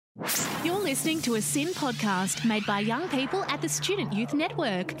You're listening to a SYN podcast made by young people at the Student Youth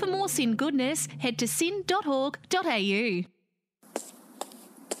Network. For more SYN goodness, head to syn.org.au.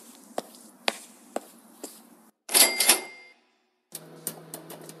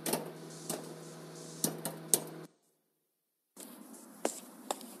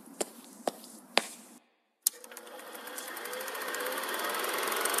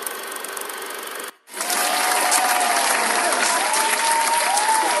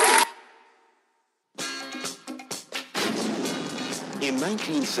 In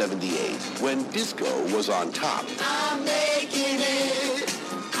 1978, when disco was on top, I'm making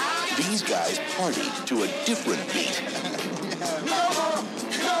it. these guys partied to a different beat.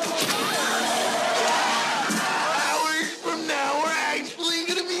 Hours from now, we're actually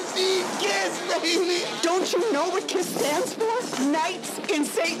gonna be seeing Kiss, baby. Don't you know what KISS stands for? Knights in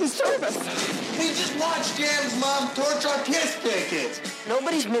Satan's service. We just watched Jam's mom torch our Kiss tickets.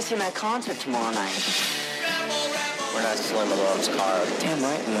 Nobody's missing that concert tomorrow night. We're not stealing my mom's car. Damn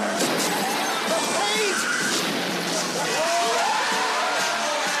right we are.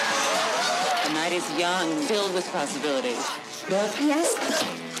 The night is young, filled with possibilities. Yes?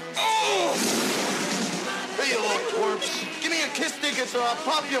 Hey, you little twerps. Give me a Kiss ticket so I'll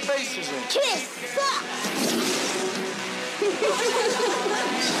pop your faces in. Kiss sucks!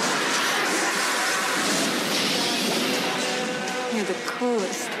 You're the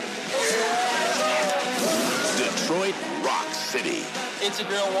coolest. Detroit Rock City. It's a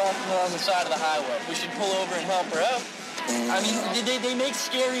girl walking along the side of the highway. We should pull over and help her out. I mean, they make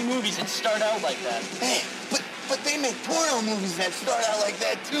scary movies that start out like that. Hey, but they make porno movies that start out like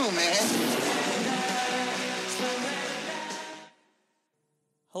that too, man.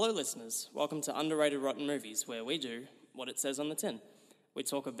 Hello listeners, welcome to Underrated Rotten Movies, where we do what it says on the tin. We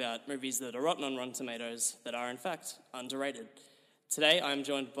talk about movies that are rotten on Rotten Tomatoes that are in fact underrated. Today I'm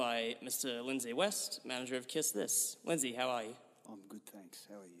joined by Mr. Lindsay West, manager of Kiss This. Lindsay, how are you? I'm good, thanks.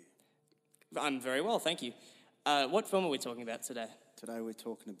 How are you? I'm very well, thank you. What film are we talking about today? Today we're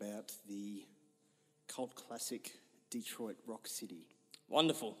talking about the cult classic Detroit Rock City.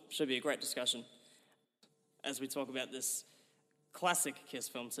 Wonderful, should be a great discussion as we talk about this classic Kiss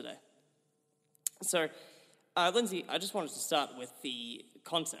film today. So, Lindsay, I just wanted to start with the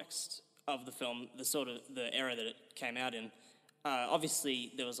context of the film, the era that it came out in.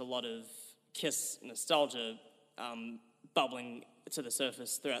 Obviously, there was a lot of Kiss nostalgia bubbling to the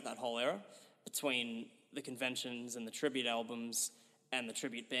surface throughout that whole era, between the conventions and the tribute albums and the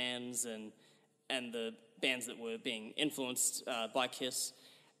tribute bands and the bands that were being influenced by Kiss,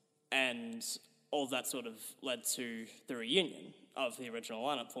 and all of that sort of led to the reunion of the original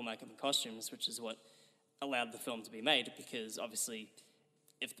lineup, full makeup and costumes, which is what allowed the film to be made, because obviously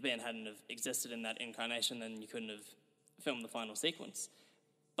if the band hadn't have existed in that incarnation, then you couldn't have filmed the final sequence.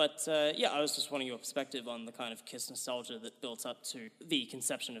 But I was just wanting your perspective on the kind of Kiss nostalgia that built up to the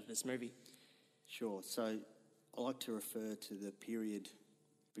conception of this movie. Sure, so I like to refer to the period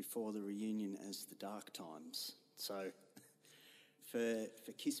before the reunion as the dark times. So for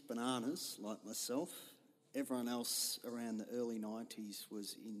Kiss Bananas, like myself, everyone else around the early 90s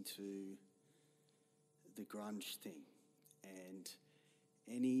was into the grunge thing, and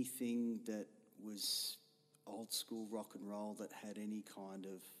anything that was old school rock and roll that had any kind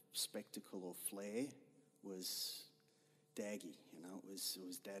of spectacle or flair was daggy, it was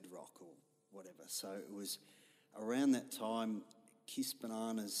dad rock or whatever. So it was around that time Kiss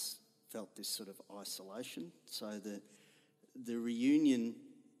Bananas felt this sort of isolation. So the reunion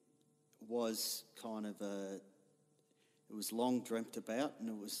was kind of it was long dreamt about, and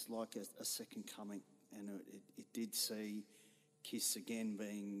it was like a second coming, and it did see Kiss again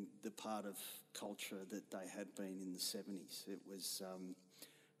being the part of culture that they had been in the 70s. It was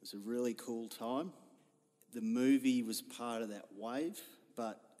a really cool time. The movie was part of that wave,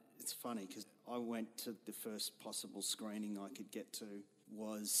 but it's funny because I went to the first possible screening I could get to,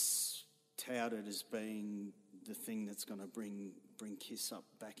 was touted as being the thing that's going to bring Kiss up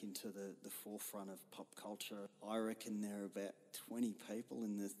back into the forefront of pop culture. I reckon there were about 20 people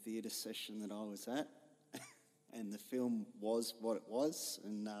in the theatre session that I was at, and the film was what it was,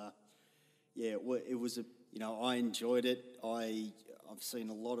 and it was I enjoyed it. I've seen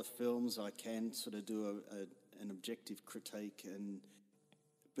a lot of films. I can sort of do an objective critique,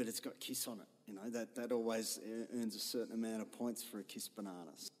 but it's got Kiss on it. That always earns a certain amount of points for a Kiss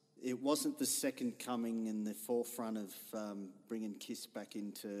Bananas. It wasn't the second coming in the forefront of bringing Kiss back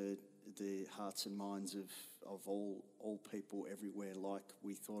into the hearts and minds of all people everywhere like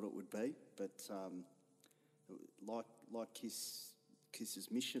we thought it would be, but like Kiss's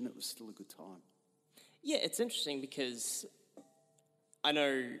mission, it was still a good time. Yeah, it's interesting because I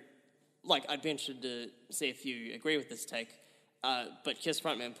know like, I'd be interested to see if you agree with this take, but Kiss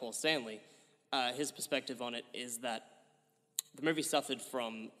frontman Paul Stanley, his perspective on it is that the movie suffered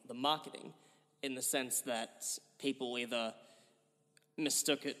from the marketing in the sense that people either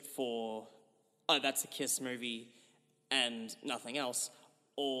mistook it for, oh, that's a Kiss movie and nothing else,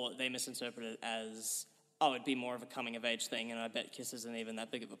 or they misinterpreted it as, oh, it'd be more of a coming-of-age thing, and I bet Kiss isn't even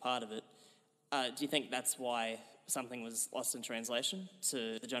that big of a part of it. Do you think that's why something was lost in translation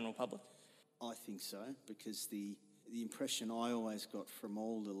to the general public? I think so, because the impression I always got from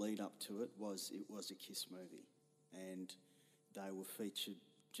all the lead up to it was a Kiss movie, and they were featured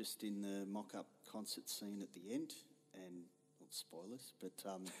just in the mock-up concert scene at the end, and not spoilers, but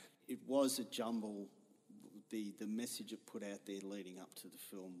it was a jumble. The message it put out there leading up to the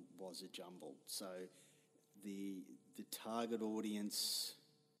film was a jumble. So the target audience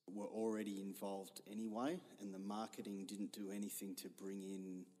were already involved anyway, and the marketing didn't do anything to bring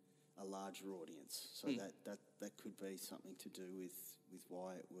in a larger audience. So that could be something to do with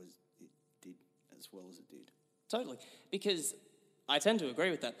why it did as well as it did. Totally, because I tend to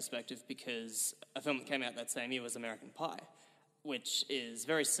agree with that perspective, because a film that came out that same year was American Pie, which is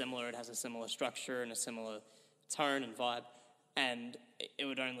very similar. It has a similar structure and a similar tone and vibe, and it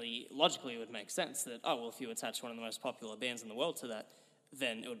would only, logically, it would make sense that, oh, well, if you attach one of the most popular bands in the world to that,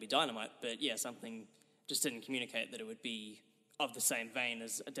 then it would be Dynamite. But yeah, something just didn't communicate that it would be of the same vein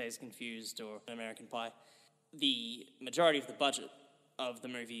as A Dazed Confused or An American Pie. The majority of the budget of the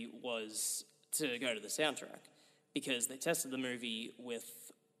movie was to go to the soundtrack, because they tested the movie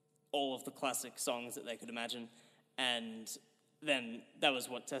with all of the classic songs that they could imagine, and then that was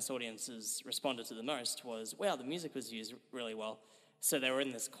what test audiences responded to the most was, wow, the music was used really well. So they were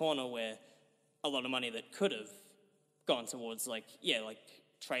in this corner where a lot of money that could have gone towards, like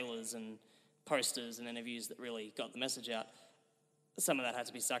trailers and posters and interviews that really got the message out, some of that had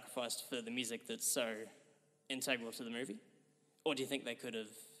to be sacrificed for the music that's so integral to the movie? Or do you think they could have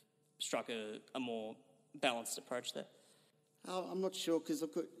struck a more balanced approach there? I'm not sure, because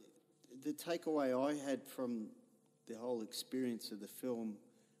look, the takeaway I had from the whole experience of the film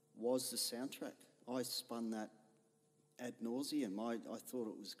was the soundtrack. I spun that ad nauseum. I thought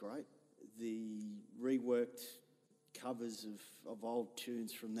it was great. The reworked covers of old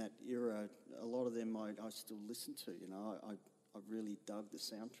tunes from that era, a lot of them I still listen to. You know, I really dug the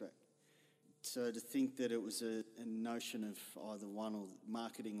soundtrack. So to think that it was a notion of either one or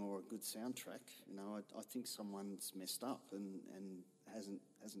marketing or a good soundtrack, you know, I think someone's messed up and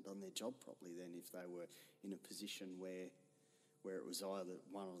hasn't done their job properly then, if they were in a position where it was either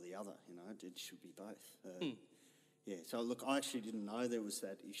one or the other. You know, it should be both. Yeah, so look, I actually didn't know there was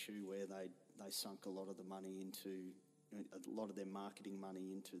that issue where they sunk a lot of the money into, a lot of their marketing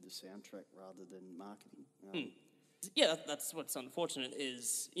money into the soundtrack rather than marketing. Yeah, that's what's unfortunate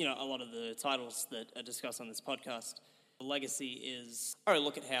is, you know, a lot of the titles that are discussed on this podcast, the legacy is, oh,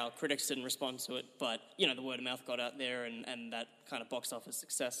 look at how critics didn't respond to it, but, you know, the word of mouth got out there and that kind of box office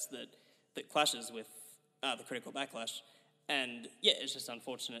success that clashes with the critical backlash. And, yeah, it's just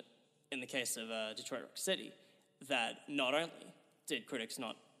unfortunate in the case of Detroit Rock City that not only did critics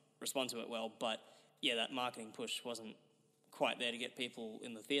not respond to it well, but, yeah, that marketing push wasn't quite there to get people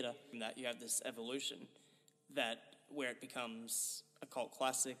in the theatre, and that you have this evolution that where it becomes a cult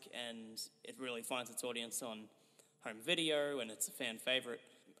classic and it really finds its audience on home video and it's a fan favourite.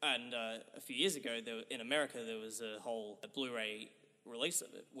 And a few years ago, in America, there was a whole Blu-ray release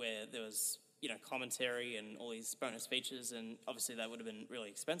of it where there was, you know, commentary and all these bonus features, and obviously that would have been really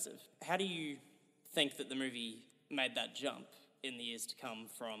expensive. How do you think that the movie made that jump in the years to come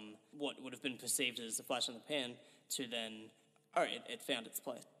from what would have been perceived as a flash in the pan to then, it found its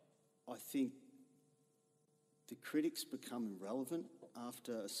place? I think the critics become irrelevant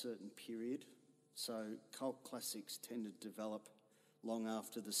after a certain period. So cult classics tend to develop long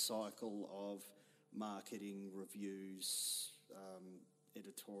after the cycle of marketing, reviews,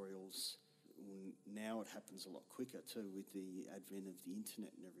 editorials. Now it happens a lot quicker too with the advent of the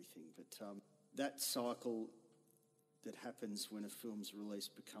internet and everything. But that cycle that happens when a film's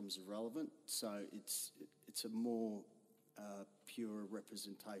released becomes irrelevant. So it's a more pure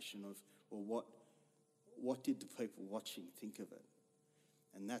representation of, well, what did the people watching think of it?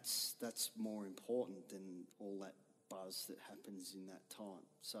 And that's more important than all that buzz that happens in that time.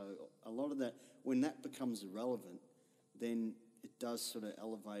 So a lot of that, when that becomes irrelevant, then it does sort of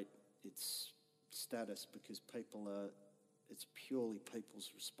elevate its status, because it's purely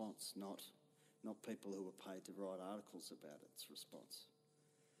people's response, not people who are paid to write articles about its response.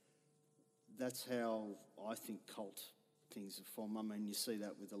 That's how I think cult things are formed. I mean, you see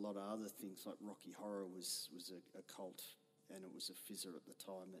that with a lot of other things, like Rocky Horror was a cult and it was a fizzer at the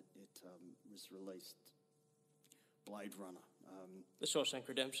time. It was released. Blade Runner. The Shawshank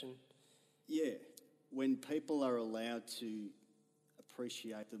Redemption. Yeah, when people are allowed to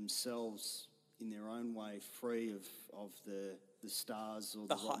appreciate themselves in their own way, free of the stars or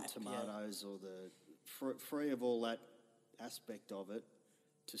the Rotten hype, Tomatoes or the free of all that aspect of it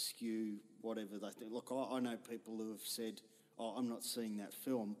to skew whatever they think. Look, I know people who have said, "Oh, I'm not seeing that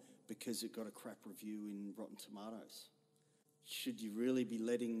film because it got a crap review in Rotten Tomatoes." Should you really be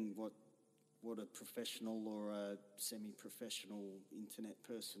letting what a professional or a semi-professional internet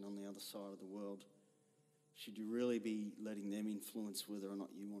person on the other side of the world, should you really be letting them influence whether or not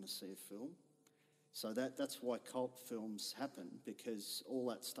you want to see a film? So that's why cult films happen, because all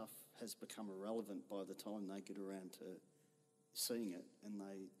that stuff has become irrelevant by the time they get around to seeing it, and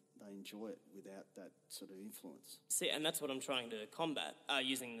they enjoy it without that sort of influence. See, and that's what I'm trying to combat,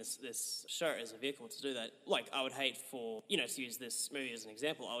 using this show as a vehicle to do that. Like, I would hate for, to use this movie as an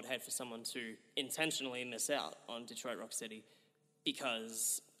example, I would hate for someone to intentionally miss out on Detroit Rock City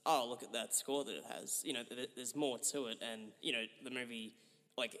because, look at that score that it has. There's more to it, and, the movie,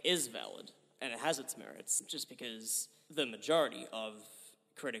 is valid, and it has its merits, just because the majority of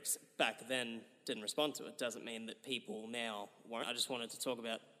critics back then didn't respond to it doesn't mean that people now won't. I just wanted to talk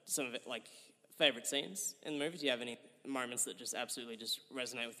about some of it, favourite scenes in the movie. Do you have any moments that just absolutely just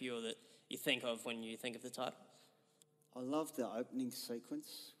resonate with you or that you think of when you think of the title? I love the opening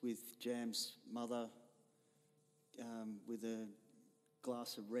sequence with Jam's mother with a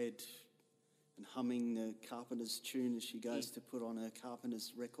glass of red and humming the Carpenter's tune as she goes to put on her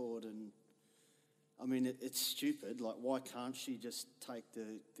Carpenter's record. And I mean, it's stupid. Why can't she just take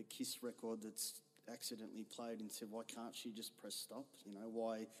the Kiss record that's accidentally played and said, why can't she just press stop?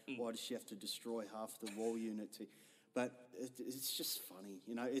 Why does she have to destroy half the wall unit? But it's just funny.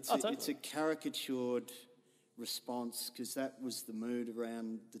 It's a caricatured response, because that was the mood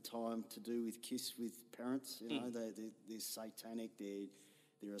around the time to do with Kiss with parents. They're satanic.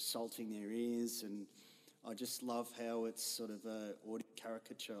 They're assaulting their ears, and I just love how it's sort of a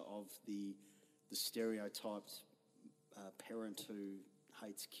caricature of the stereotyped parent who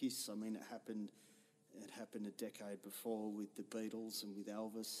hates Kiss. I mean, it happened a decade before with the Beatles and with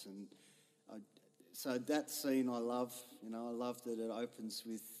Elvis, and so that scene I love. I love that it opens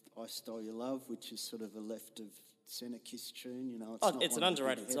with "I Stole Your Love," which is sort of a left of centre Kiss tune. It's an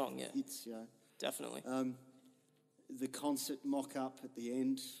underrated song, yeah. Hits, definitely. The concert mock-up at the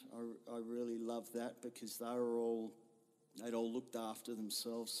end, I really love that, because they'd all looked after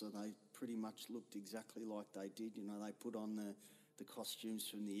themselves, so they pretty much looked exactly like they did. They put on the costumes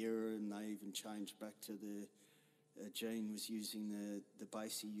from the era, and they even changed back to Gene was using the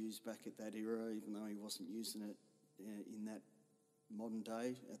bass he used back at that era, even though he wasn't using it in that modern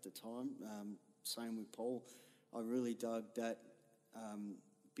day at the time. Same with Paul. I really dug that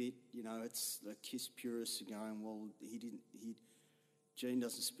bit. It's the Kiss purists are going, well, Gene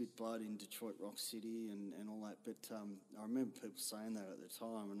doesn't spit blood in Detroit Rock City and all that, but I remember people saying that at the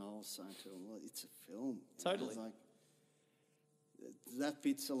time, and I was saying to them, well, it's a film. Totally. That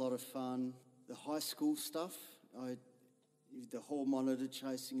bit's a lot of fun. The high school stuff, the hall monitor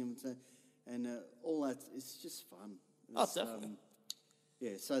chasing him, and all that, it's just fun. Definitely.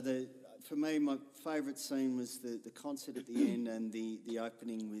 So for me, my favourite scene was the concert at the end and the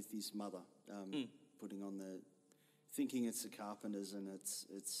opening with his mother, putting on thinking it's the Carpenters, and it's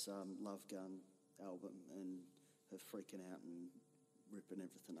Love Gun album, and her freaking out and ripping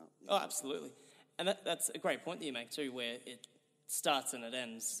everything up. Oh, absolutely. And that's a great point that you make too, where it starts and it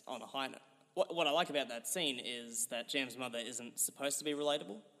ends on a high note. What I like about that scene is that Jam's mother isn't supposed to be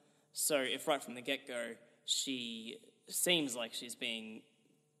relatable. So if right from the get-go she seems like she's being,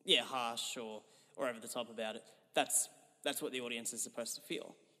 harsh or over the top about it, that's what the audience is supposed to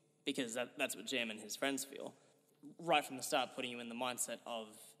feel, because that's what Jam and his friends feel. Right from the start, putting you in the mindset of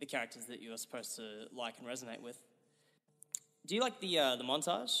the characters that you are supposed to like and resonate with. Do you like the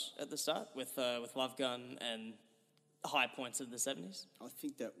montage at the start with Love Gun and high points of the 70s? I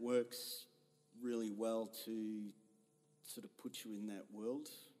think that works really well to sort of put you in that world,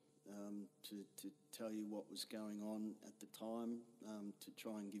 to tell you what was going on at the time, to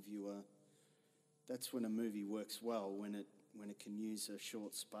try and give you that's when a movie works well, when it can use a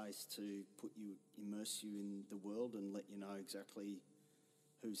short space to immerse you in the world and let you know exactly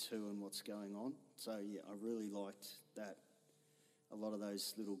who's who and what's going on. So I really liked that. A lot of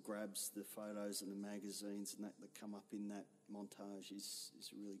those little grabs, the photos and the magazines and that come up in that montage is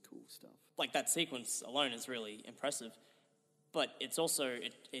really cool stuff. That sequence alone is really impressive, but it's also,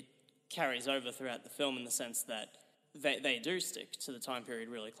 it carries over throughout the film in the sense that they do stick to the time period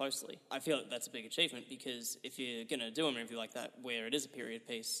really closely. I feel that that's a big achievement, because if you're going to do a movie like that where it is a period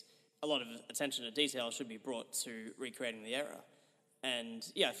piece, a lot of attention to detail should be brought to recreating the era. And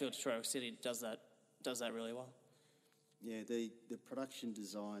yeah, I feel Detroit City does that really well. Yeah, the production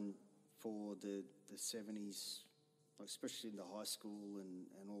design for the 70s, like especially in the high school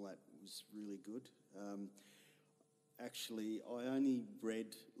and all that, was really good. Actually, I only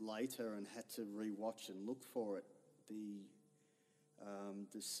read later and had to rewatch and look for it.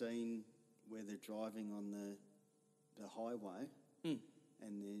 The scene where they're driving on the highway,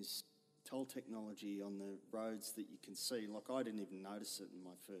 and there's toll technology on the roads that you can see. Like, I didn't even notice it in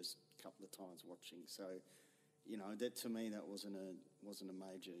my first couple of times watching. So, you know, that to me, that wasn't a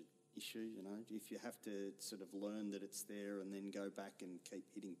major issue. You know, if you have to sort of learn that it's there and then go back and keep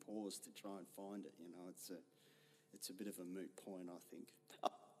hitting pause to try and find it, you know, it's a bit of a moot point, I think.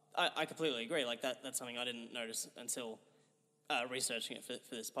 I completely agree. Like, that's something I didn't notice until researching it for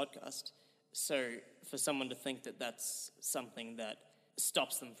this podcast. So for someone to think that that's something that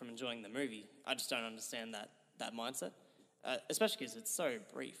stops them from enjoying the movie, I just don't understand that mindset, especially because it's so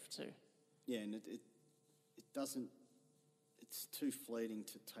brief too. Yeah, and it doesn't... It's too fleeting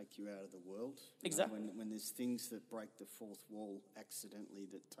to take you out of the world. Exactly. When there's things that break the fourth wall accidentally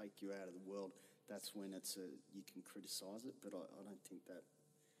that take you out of the world, that's when you can criticise it. But I don't think that...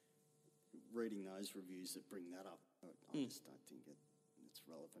 Reading those reviews that bring that up, I just don't think it's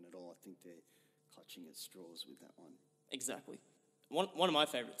relevant at all. I think they're clutching at straws with that one. Exactly. One of my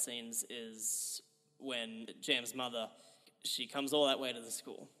favourite scenes is when Jam's mother, she comes all that way to the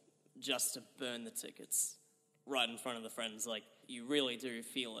school just to burn the tickets right in front of the friends. Like, you really do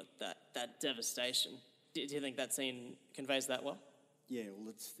feel it, that devastation. Do you think that scene conveys that well? Yeah, well,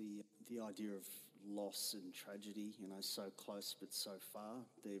 it's the idea of loss and tragedy, you know, so close but so far.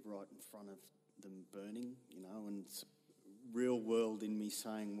 They're right in front of them burning, you know, and it's real world in me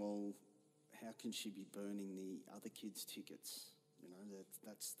saying, well, how can she be burning the other kids' tickets? You know,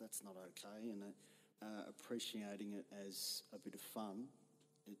 that's not okay. And appreciating it as a bit of fun,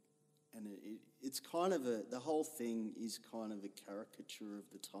 it's kind of the whole thing is kind of a caricature of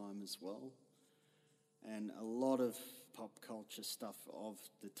the time as well. And a lot of pop culture stuff of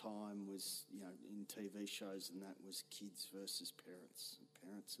the time was, you know, in TV shows and that was kids versus parents.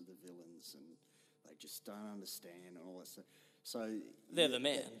 Parents are the villains and they just don't understand and all that stuff. So they're the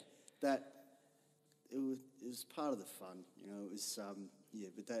man. It was part of the fun, you know. It was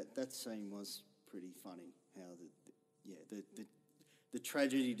but that scene was pretty funny. How the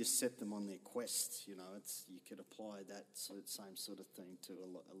tragedy to set them on their quest, you know. You could apply that same sort of theme to a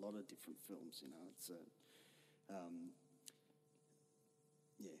lot of different films, you know. It's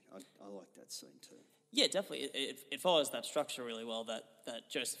I like that scene too. Yeah, definitely. It follows that structure really well, that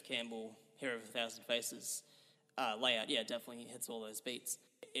Joseph Campbell, Hero of a Thousand Faces layout. Yeah, definitely hits all those beats.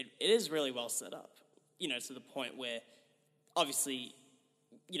 It is really well set up, you know, to the point where, obviously,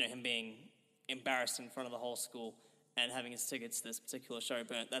 you know, him being embarrassed in front of the whole school and having his tickets to this particular show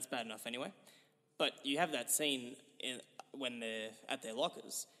burnt, that's bad enough anyway. But you have that scene when they're at their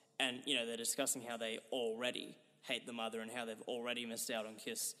lockers and, you know, they're discussing how they already hate the mother and how they've already missed out on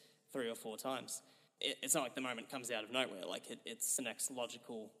Kiss 3 or 4 times. It's not like the moment comes out of nowhere. Like, it's the next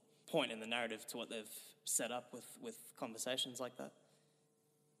logical point in the narrative to what they've set up with conversations like that.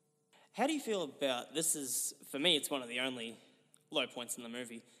 How do you feel about, this is, for me, it's one of the only low points in the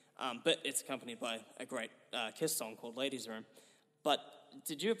movie, but it's accompanied by a great Kiss song called Ladies' Room. But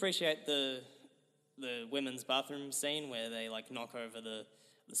did you appreciate the women's bathroom scene where they, like, knock over the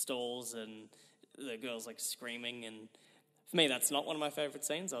stalls and the girls, like, screaming? And for me, that's not one of my favourite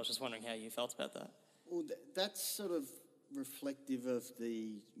scenes. I was just wondering how you felt about that. Well, that's sort of reflective of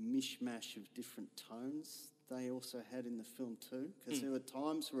the mishmash of different tones they also had in the film too, because there were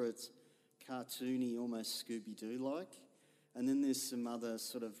times where it's cartoony, almost Scooby-Doo-like, and then there's some other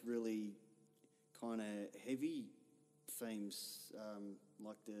sort of really kind of heavy themes,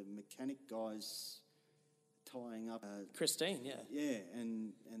 like the mechanic guys tying up... Christine, yeah. Yeah,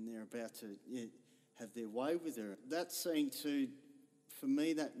 and they're about to have their way with her. That scene too, for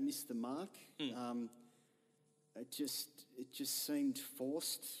me, that missed the mark. It just seemed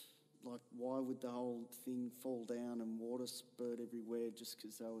forced. Like, why would the whole thing fall down and water spurt everywhere just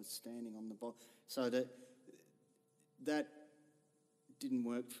because they were standing on the bottom? So that didn't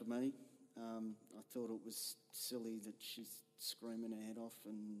work for me. I thought it was silly that she's screaming her head off,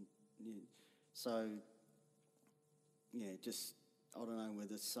 and just I don't know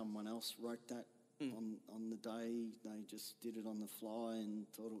whether someone else wrote that on the day. They just did it on the fly and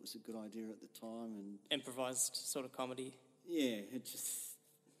thought it was a good idea at the time and improvised sort of comedy. Yeah, it just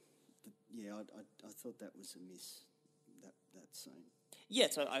I thought that was a miss. that scene. Yeah,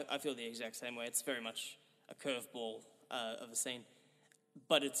 so I feel the exact same way. It's very much a curveball of a scene.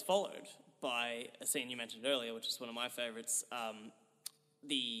 But it's followed by a scene you mentioned earlier, which is one of my favourites,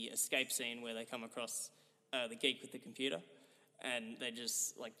 the escape scene where they come across the geek with the computer and they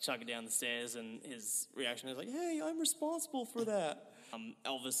just like chug it down the stairs, and his reaction is like, "Hey, I'm responsible for that."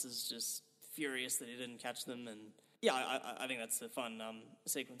 Elvis is just furious that he didn't catch them, and yeah, I think that's a fun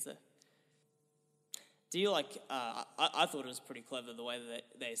sequence there. Do you like? I thought it was pretty clever the way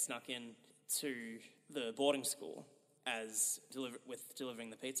that they snuck in to the boarding school as delivering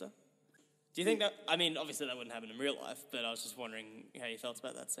the pizza. Do you think that? I mean, obviously that wouldn't happen in real life, but I was just wondering how you felt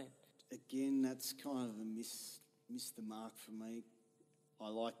about that scene. Again, that's kind of a miss the mark for me. I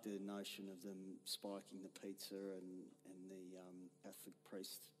like the notion of them spiking the pizza and the Catholic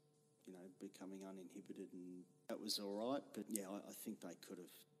priest, becoming uninhibited, and that was all right. But yeah, I think they could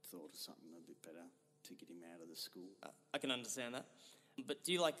have thought of something a bit better to get him out of the school. I can understand that. But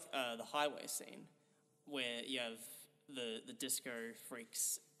do you like the highway scene where you have the disco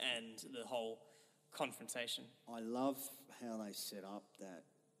freaks and the whole confrontation? I love how they set up that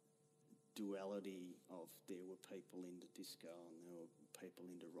duality of there were people into disco and there were people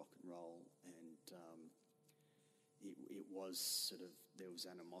into rock and roll, and it was sort of, there was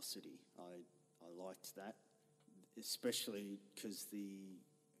animosity. I liked that, especially because they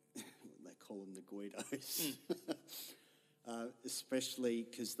call them the Guidos. Especially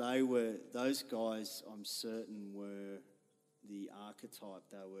because those guys, I'm certain, were the archetype.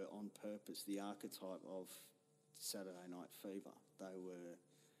 They were on purpose the archetype of Saturday Night Fever. They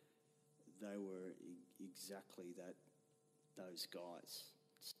were exactly that. Those guys.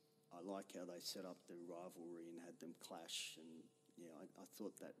 I like how they set up the rivalry and had them clash, and yeah, I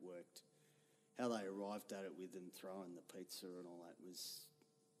thought that worked. How they arrived at it with them throwing the pizza and all that was,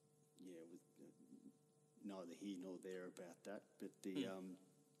 with neither here nor there about that. But I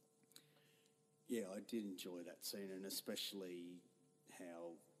did enjoy that scene, and especially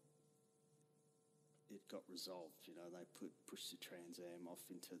how it got resolved. They pushed the Trans Am off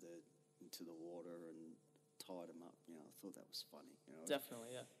into the water and tied him up. I thought that was funny.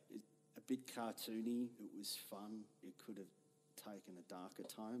 Definitely, yeah. A bit cartoony. It was fun. It could have taken a darker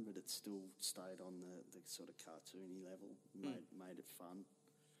tone, but it still stayed on the sort of cartoony level. Made it fun.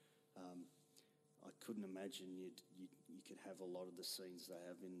 I couldn't imagine you could have a lot of the scenes they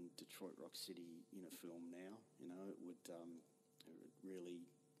have in Detroit Rock City in a film now. It would really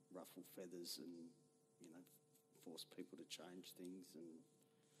ruffle feathers and force people to change things, and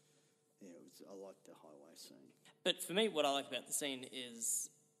I like the highway scene. But for me, what I like about the scene is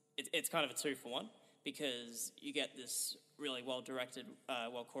it's kind of a 2-for-1, because you get this really well-directed,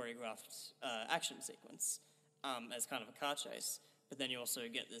 well-choreographed action sequence as kind of a car chase, but then you also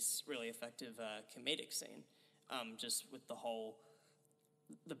get this really effective comedic scene, just with the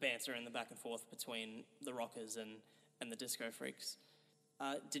banter and the back and forth between the rockers and the disco freaks.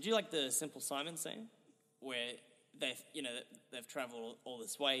 Did you like the Simple Simon scene, where they've travelled all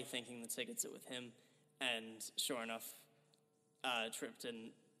this way thinking the tickets are with him, and sure enough, Tripp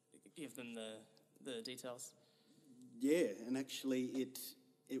didn't give them the details? Yeah, and actually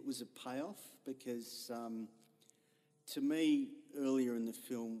it was a payoff, because to me, earlier in the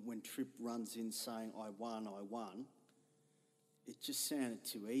film, when Tripp runs in saying, I won, it just sounded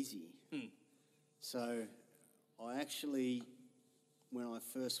too easy. So I actually, when I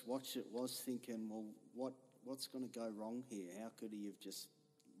first watched it, was thinking, well, what's going to go wrong here? How could he have just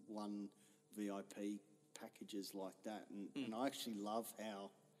won VIP packages like that? And I actually love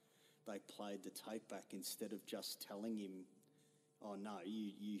how they played the tape back, instead of just telling him, oh no,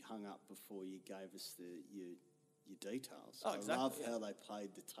 you hung up before you gave us your details. Oh, exactly, I love how they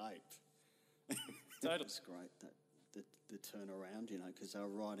played the tape. Totally. It was great, the turnaround, because they were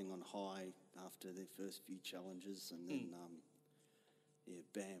riding on high after their first few challenges, and then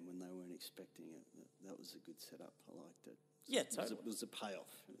bam, when they weren't expecting it. That was a good setup. I liked it. Yeah, totally. It was a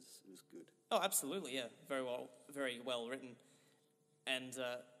payoff. It was good. Oh, absolutely, yeah. Very well written. And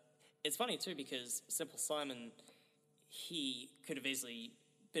it's funny too, because Simple Simon, he could have easily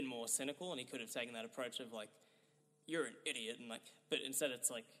been more cynical, and he could have taken that approach of like, you're an idiot, and but instead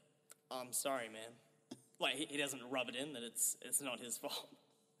it's like, I'm sorry, man. He doesn't rub it in that it's not his fault.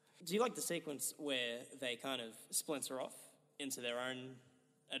 Do you like the sequence where they kind of splinter off into their own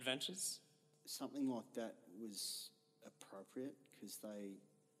adventures? Something like that was appropriate, because they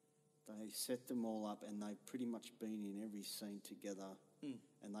set them all up, and they've pretty much been in every scene together,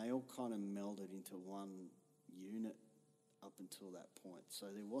 and they all kind of melded into one unit up until that point.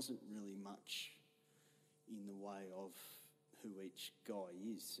 So there wasn't really much in the way of who each guy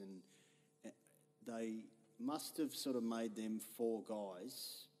is, and they must have sort of made them four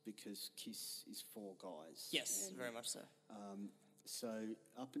guys because Kiss is four guys. Yes, very much so. So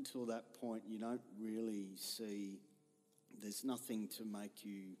up until that point, you don't really see. There's nothing to make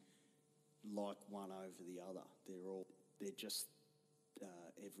you like one over the other. They're just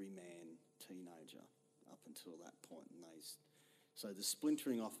everyman teenager up until that point, and so the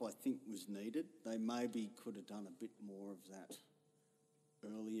splintering off, I think, was needed. They maybe could have done a bit more of that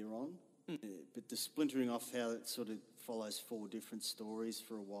earlier on. But the splintering off, how it sort of follows four different stories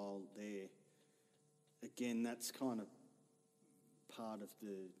for a while there, again, that's kind of part of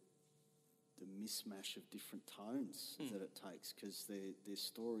the mismatch of different tones that it takes, because their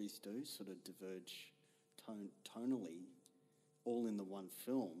stories do sort of diverge tonally all in the one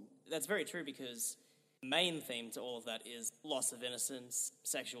film. That's very true, because the main theme to all of that is loss of innocence,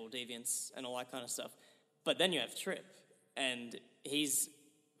 sexual deviance, and all that kind of stuff. But then you have Trip, and he's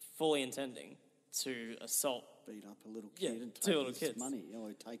fully intending to assault, beat up a little kid and two take little his kids. money,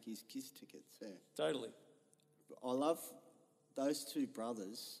 or take his Kiss tickets. Yeah, Totally. I love those two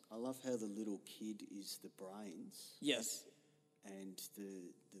brothers. I love how the little kid is the brains. Yes. And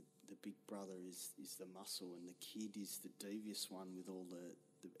the big brother is the muscle, and the kid is the devious one with all the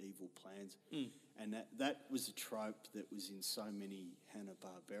evil plans. And that was a trope that was in so many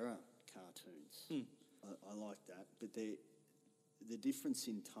Hanna-Barbera cartoons. I like that. But the difference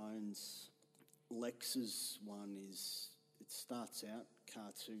in tones, Lex's one is, it starts out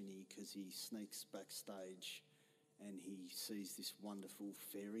cartoony because he sneaks backstage and he sees this wonderful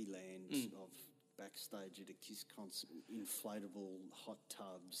fairyland of backstage at a Kiss concert, inflatable hot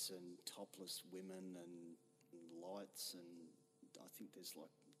tubs and topless women and lights, and I think there's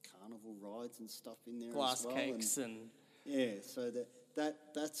like carnival rides and stuff in there Glass as well. cakes and yeah, so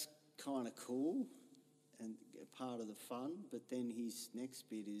that's kind of cool and part of the fun. But then his next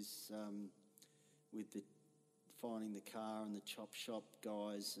bit is with the finding the car and the chop shop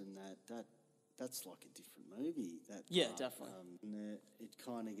guys, and that's like a different movie. That part. Definitely. And it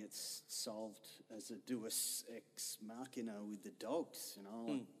kind of gets solved as a deus ex machina with the dogs. You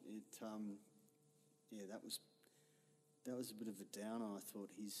know, that was a bit of a downer. I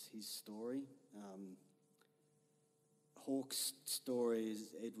thought his story. Hawk's story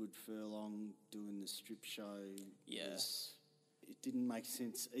is Edward Furlong doing the strip show. Yes. It didn't make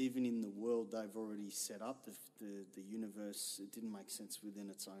sense, even in the world they've already set up, the universe. It didn't make sense within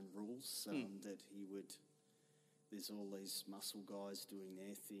its own rules that he would. There's all these muscle guys doing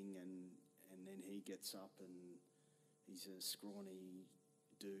their thing, and then he gets up and he's a scrawny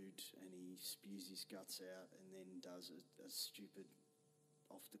dude and he spews his guts out and then does a stupid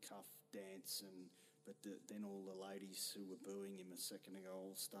off-the-cuff dance, but then all the ladies who were booing him a second ago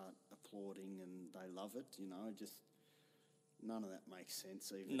all start applauding and they love it, you know, just none of that makes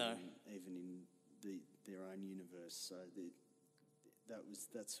sense even in their own universe. So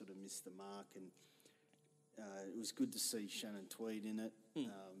that sort of missed the mark, and it was good to see Shannon Tweed in it.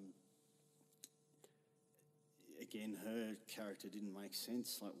 Again, her character didn't make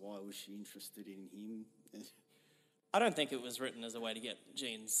sense. Like, why was she interested in him? I don't think it was written as a way to get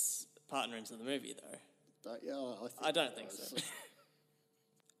Gene's partner into the movie, though. I don't think so.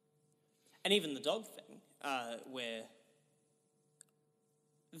 And even the dog thing, where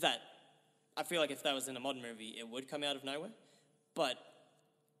that, I feel like if that was in a modern movie, it would come out of nowhere. But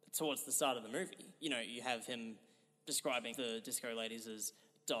towards the start of the movie, you know, you have him describing the disco ladies as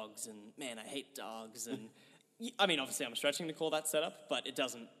dogs, and man, I hate dogs, and I mean, obviously I'm stretching to call that setup, but it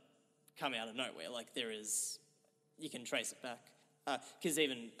doesn't come out of nowhere. Like, there is, you can trace it back. Because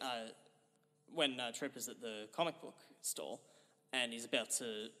even when Trip is at the comic book store and he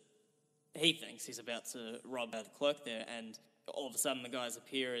thinks he's about to rob the clerk there, and all of a sudden the guys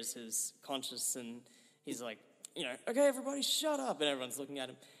appear as his conscious, and he's like, you know, okay, everybody shut up, and everyone's looking at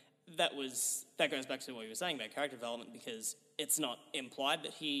him. That goes back to what you were saying about character development, because it's not implied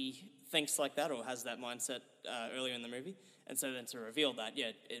that he thinks like that or has that mindset earlier in the movie. And so then to reveal that,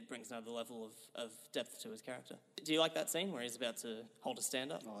 it brings another level of depth to his character. Do you like that scene where he's about to hold a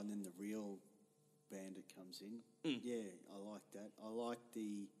stand-up? Oh, and then the real bandit comes in. Yeah, I like that. I like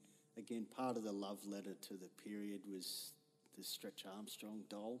again, part of the love letter to the period was the Stretch Armstrong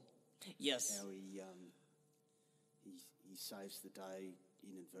doll. Yes. How he saves the day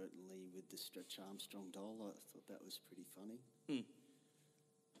inadvertently with the Stretch Armstrong doll. I thought that was pretty funny.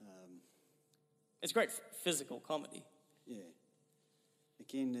 It's great physical comedy. Yeah.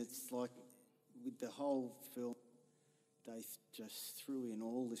 Again, it's like with the whole film, they just threw in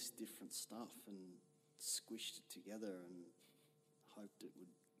all this different stuff and squished it together and hoped it would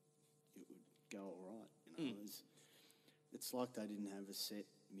go all right. You know, it's like they didn't have a set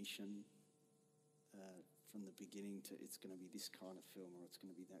mission from the beginning to it's going to be this kind of film or it's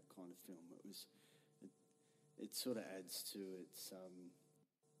going to be that kind of film. It sort of adds to its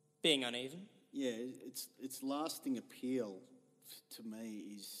being uneven. Yeah, its lasting appeal to me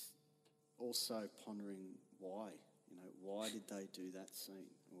is also pondering why. You know, why did they do that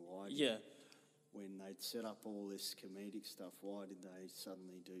scene? When they'd set up all this comedic stuff, why did they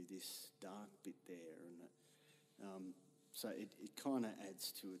suddenly do this dark bit there? And so it kind of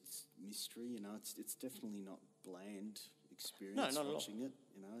adds to its mystery. You know, it's definitely not bland experience watching it.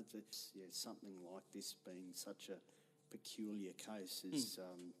 You know, it's something like this being such a peculiar case is.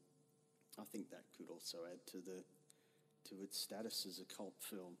 I think that could also add to its status as a cult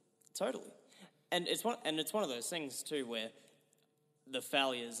film. Totally, and it's one of those things too where the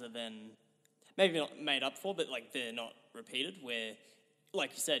failures are then maybe not made up for, but like they're not repeated. Where,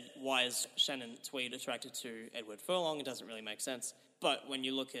 like you said, why is Shannon Tweed attracted to Edward Furlong? It doesn't really make sense. But when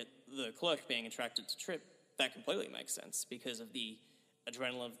you look at the clerk being attracted to Tripp, that completely makes sense because of the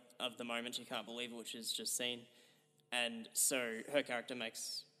adrenaline of the moment. You can't believe it, which is just seen, and so her character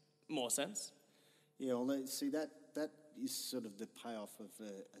makes more sense. Yeah, well, see, that is sort of the payoff of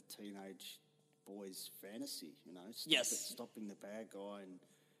a teenage boy's fantasy, you know. Stopping the bad guy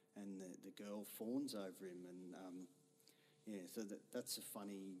and the girl fawns over him, and so that's a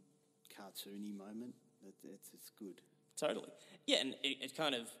funny, cartoony moment. It's good. Totally. Yeah, and it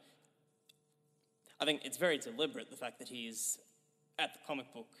kind of, I think it's very deliberate, the fact that he's at the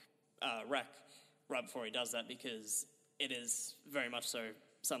comic book rack right before he does that, because it is very much so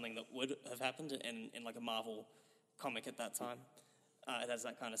something that would have happened in like a Marvel comic at that time. It has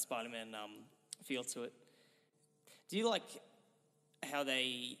that kind of Spider-Man feel to it. Do you like how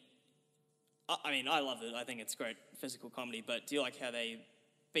they... I mean, I love it. I think it's great physical comedy, but do you like how they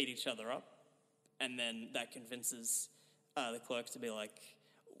beat each other up? And then that convinces the clerk to be like,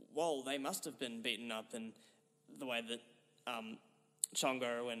 well, they must have been beaten up, and the way that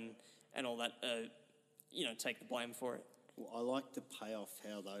Chongo and all that, take the blame for it. Well, I like the payoff,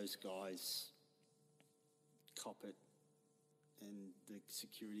 how those guys cop it and the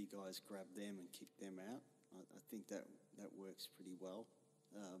security guys grab them and kick them out. I think that works pretty well.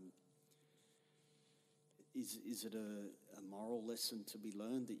 Is it a moral lesson to be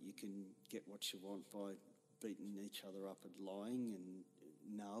learned that you can get what you want by beating each other up and lying? And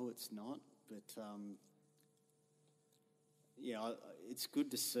no, it's not. But it's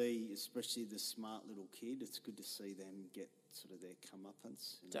good to see, especially the smart little kid. It's good to see them get sort of their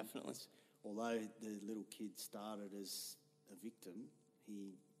comeuppance. You know? Definitely. Although the little kid started as a victim,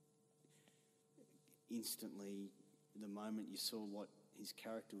 he instantly, the moment you saw what his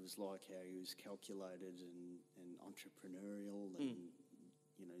character was like, how he was calculated and entrepreneurial and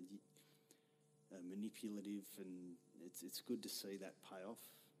manipulative, and it's good to see that payoff.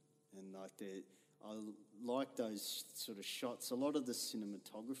 And like I like those sort of shots. A lot of the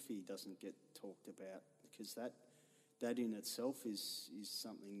cinematography doesn't get talked about because that in itself is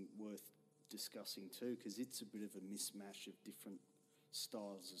something worth discussing too, because it's a bit of a mismatch of different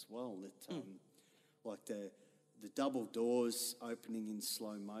styles as well. Like the double doors opening in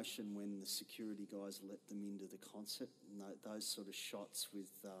slow motion when the security guys let them into the concert, and those sort of shots with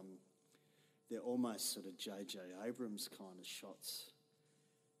they're almost sort of J.J. Abrams kind of shots.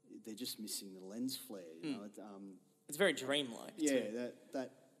 They're just missing the lens flare, you know. It's very dreamlike. Yeah, too.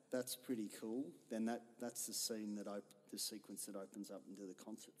 that's pretty cool. Then that's the scene the sequence that opens up into the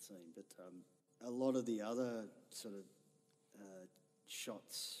concert scene. But a lot of the other sort of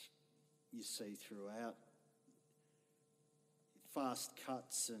shots you see throughout, fast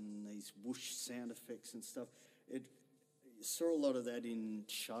cuts and these whoosh sound effects and stuff. You saw a lot of that in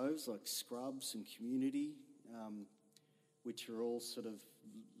shows like Scrubs and Community, which are all sort of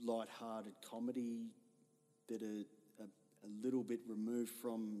light-hearted comedy that are a little bit removed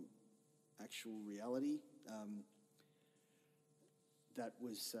from actual reality. That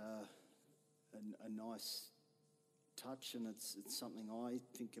was a nice touch, and it's something I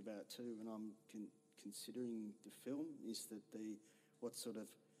think about too when I'm considering the film, is that what sort of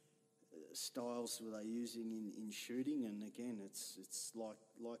styles were they using in shooting. And again, it's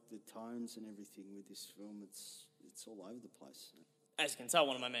like the tones and everything with this film, it's all over the place. As you can tell,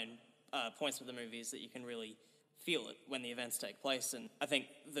 one of my main points with the movie is that you can really feel it when the events take place, and I think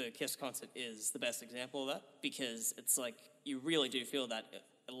the Kiss concert is the best example of that, because it's like you really do feel that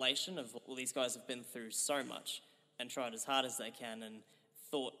elation of, well, these guys have been through so much and tried as hard as they can and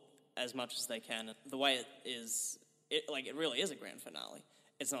thought as much as they can. And the way it is, it really is a grand finale.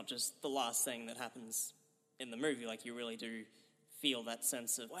 It's not just the last thing that happens in the movie. Like, you really do feel that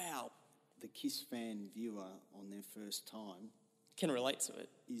sense of, wow. The Kiss fan viewer on their first time can relate to it.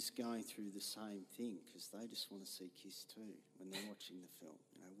 is going through the same thing because they just want to see Kiss too when they're watching the film.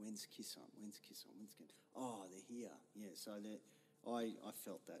 You know, when's Kiss on? When's Kiss on? When's Kiss? Oh, they're here. Yeah, so I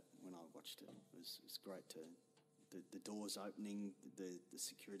felt that when I watched it. It was great to the doors opening, the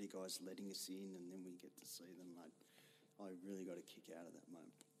security guys letting us in, and then we get to see them. I really got a kick out of that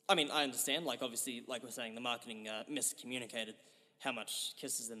moment. I mean, I understand, like, obviously, like we're saying, the marketing miscommunicated how much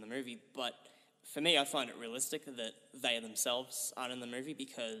Kiss is in the movie, but for me, I find it realistic that they themselves aren't in the movie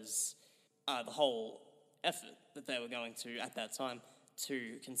because the whole effort that they were going to, at that time,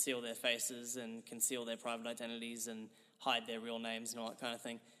 to conceal their faces and conceal their private identities and hide their real names and all that kind of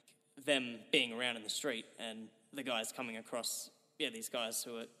thing, them being around in the street and the guys coming across, these guys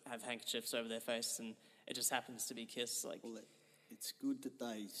who have handkerchiefs over their face, and it just happens to be Kiss. Like, well, it's good that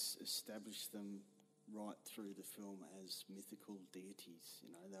they establish them right through the film as mythical deities.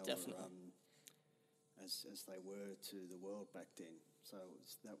 You know, they definitely were as they were to the world back then. So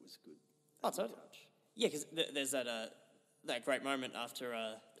that was good. Oh, totally. Yeah, because there's that great moment after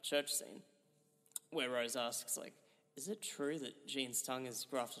the church scene where Rose asks, like, is it true that Jean's tongue is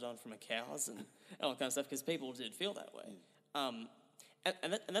grafted on from a cow's and all that kind of stuff? Because people did feel that way. Yeah.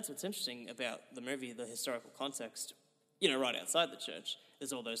 And that's what's interesting about the movie, the historical context. You know, right outside the church,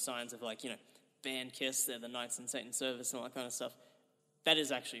 there's all those signs of, like, you know, band Kiss, they're the Knights in Satan's Service and all that kind of stuff. That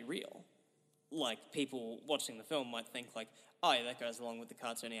is actually real. Like, people watching the film might think, like, oh, yeah, that goes along with the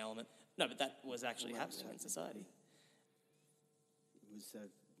cartoony element. No, but that was actually happening in society. It was the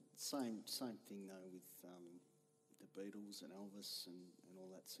same thing, though, with the Beatles and Elvis and all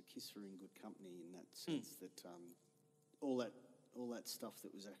that. So Kiss were in good company in that sense that all that stuff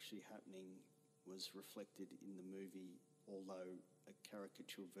that was actually happening was reflected in the movie, although a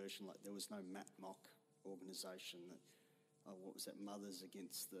caricature version. Like, there was no Matt Mock organisation that, what was that, Mothers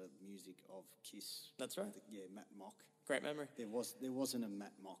Against the Music of Kiss. That's right. Matt Mock. Great memory. There wasn't a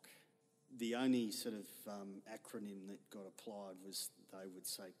Matt Mock. The only sort of acronym that got applied was they would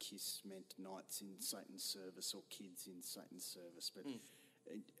say Kiss meant Knights in Satan's Service or Kids in Satan's Service. But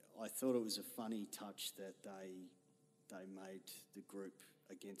I thought it was a funny touch that they made the group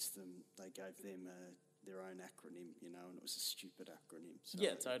against them. They gave them their own acronym, you know, and it was a stupid acronym. So,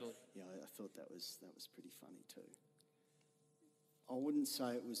 yeah, totally. Yeah, I thought that was pretty funny too. I wouldn't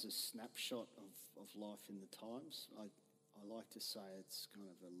say it was a snapshot of life in the times. I like to say it's kind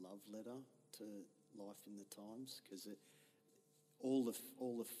of a love letter to life in the times because all the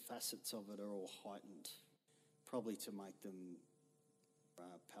facets of it are all heightened, probably to make them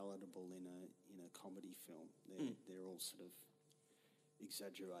palatable in a comedy film. They're all sort of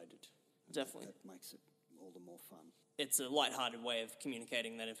exaggerated. Definitely. That makes it all the more fun. It's a light-hearted way of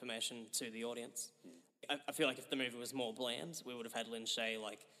communicating that information to the audience. Yeah. I feel like if the movie was more bland, we would have had Lindsay,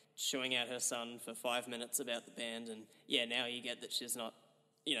 like, chewing out her son for 5 minutes about the band, and now you get that she's not,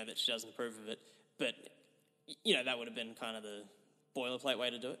 that she doesn't approve of it, but, that would have been kind of the boilerplate way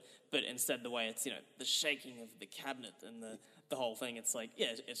to do it, but instead the way it's, the shaking of the cabinet and the whole thing, it's like,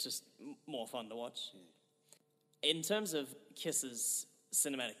 it's just more fun to watch. Yeah. In terms of Kiss's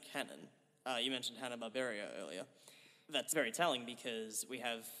cinematic canon, you mentioned Hanna-Barbera earlier. That's very telling because we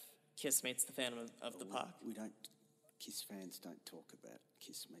have Kiss meets the Phantom of the Park. Kiss fans don't talk about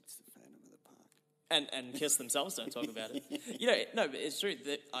Kiss meets the Phantom of the Park. And Kiss themselves don't talk about it. No, but it's true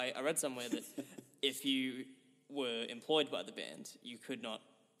that I read somewhere that if you were employed by the band, you could not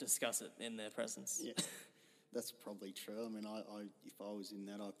discuss it in their presence. Yeah, that's probably true. I mean, if I was in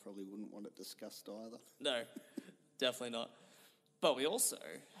that, I probably wouldn't want it discussed either. No, definitely not. But we also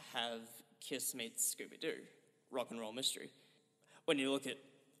have Kiss meets Scooby-Doo, Rock and Roll Mystery. When you look at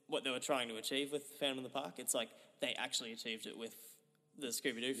what they were trying to achieve with Phantom of the Park, it's like they actually achieved it with the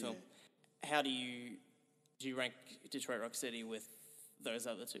Scooby-Doo film. How do you rank Detroit Rock City with those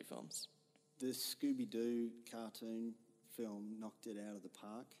other two films? The Scooby-Doo cartoon film knocked it out of the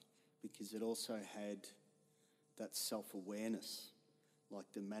park because it also had that self-awareness.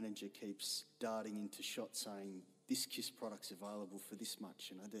 Like, the manager keeps darting into shots saying, this Kiss product's available for this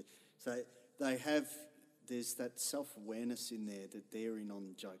much, So they have, there's that self-awareness in there that they're in on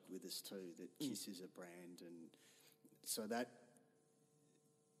the joke with us too, that Kiss is a brand. And so that,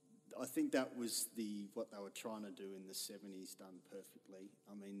 I think that was what they were trying to do in the 70s done perfectly.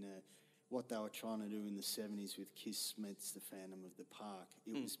 I mean, what they were trying to do in the 70s with Kiss meets the Phantom of the Park,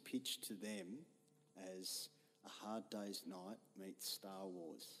 it was pitched to them as A Hard Day's Night meets Star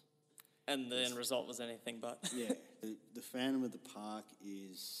Wars. And the end result was anything but. Yeah. The Phantom of the Park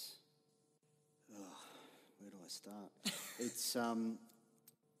is... where do I start? It's abhorrent,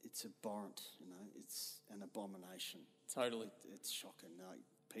 it's an abomination. Totally. It's shocking.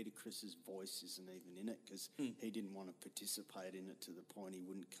 Peter Criss's voice isn't even in it because he didn't want to participate in it to the point he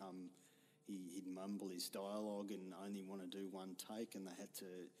wouldn't come. He'd mumble his dialogue and only want to do one take, and they had to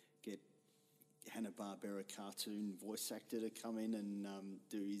get Hanna-Barbera cartoon voice actor to come in and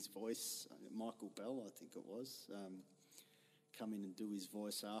do his voice. Michael Bell, I think it was, come in and do his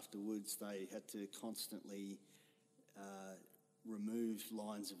voice afterwards. They had to constantly remove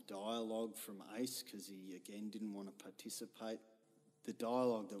lines of dialogue from Ace because he, again, didn't want to participate. The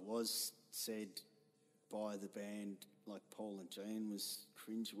dialogue that was said by the band, like Paul and Jean, was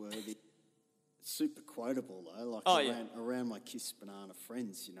cringeworthy. Super quotable, though, like around my Kiss Banana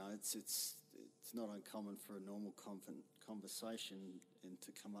friends, you know, it's not uncommon for a normal conversation and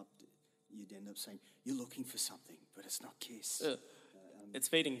to come up, you'd end up saying, "You're looking for something, but it's not Kiss." It's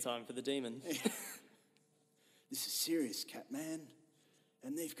feeding time for the demon. This is serious, Catman,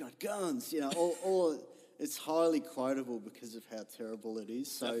 and they've got guns. You know, all it's highly quotable because of how terrible it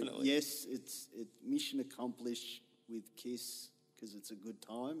is. So Definitely. yes, it's mission accomplished with Kiss because it's a good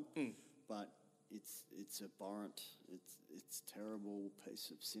time, but it's abhorrent. It's a terrible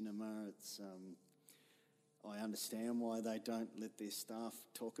piece of cinema. It's I understand why they don't let their staff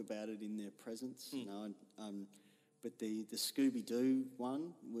talk about it in their presence. You know, but the Scooby-Doo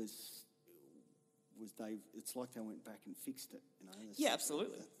one was it's like they went back and fixed it. You know, Yeah,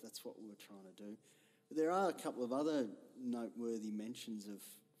 absolutely. That's what we were trying to do. But there are a couple of other noteworthy mentions of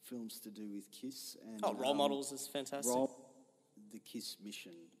films to do with Kiss. And Role Models is fantastic. The Kiss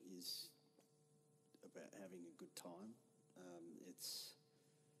mission is about having a good time.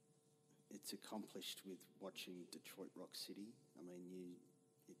 It's accomplished with watching Detroit Rock City. I mean,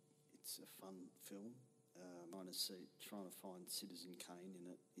 it's a fun film. Trying to find Citizen Kane in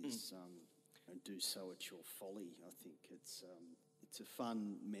it is and do so at your folly. I think it's a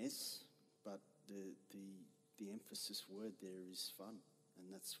fun mess, but the emphasis word there is fun,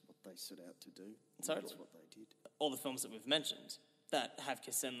 and that's what they set out to do. Totally. That's what they did. All the films that we've mentioned that have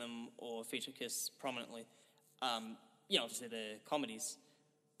Kiss in them or feature Kiss prominently, obviously they're comedies,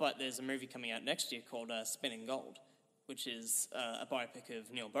 but there's a movie coming out next year called Spinning Gold, which is a biopic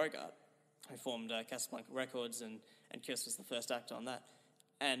of Neil Bogart, who formed Casablanca Records, and Kiss was the first actor on that.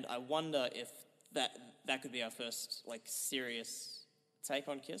 And I wonder if that could be our first serious take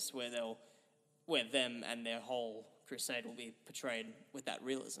on Kiss, where them and their whole crusade will be portrayed with that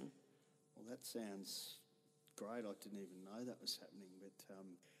realism. Well, that sounds great. I didn't even know that was happening,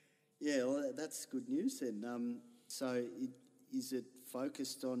 but that's good news then. So is it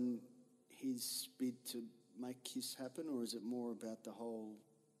focused on his bid to make Kiss happen, or is it more about the whole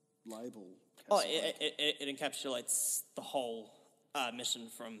label? It encapsulates the whole mission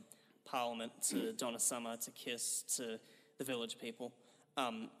from Parliament to Donna Summer to Kiss to the Village People.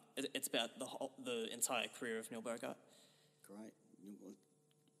 It's about the entire career of Neil Bogart. Great,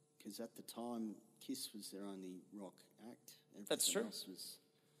 because at the time Kiss was their only rock act. That's true. Else was,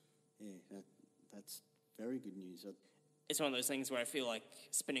 that's very good news. It's one of those things where I feel like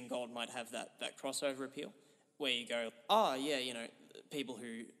Spinning Gold might have that crossover appeal, where you go, people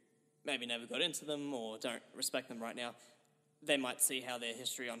who maybe never got into them or don't respect them right now, they might see how their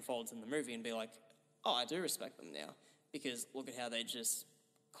history unfolds in the movie and be like, oh, I do respect them now, because look at how they just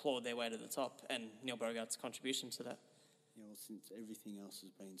clawed their way to the top, and Neil Bogart's contribution to that. Yeah, well, since everything else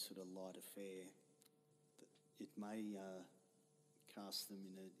has been sort of light affair, it may cast them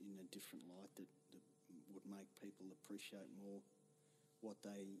in a different light that would make people appreciate more what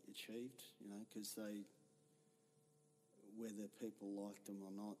they achieved, because whether people liked them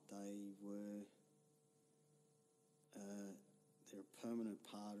or not, they're a permanent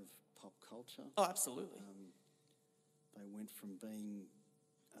part of pop culture. Oh, absolutely. They went from being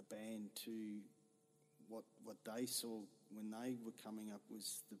a band to what they saw when they were coming up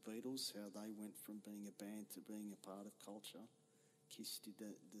was the Beatles, how they went from being a band to being a part of culture. Kiss did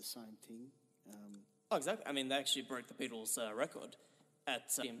the same thing. Exactly. I mean, they actually broke the Beatles' record at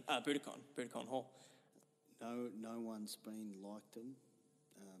Budokan Hall. No one's been like them.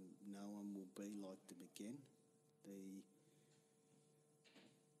 No one will be like them again.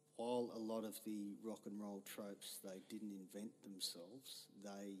 While a lot of the rock and roll tropes they didn't invent themselves,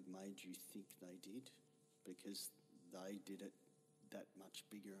 they made you think they did, because they did it that much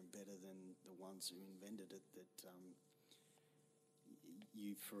bigger and better than the ones who invented it, that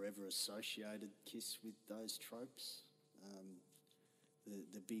you forever associated Kiss with those tropes.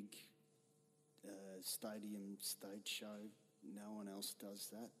 The big stadium stage show, no one else does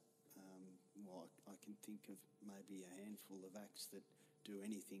that. I can think of maybe a handful of acts that do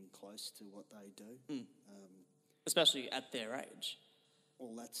anything close to what they do. Especially at their age.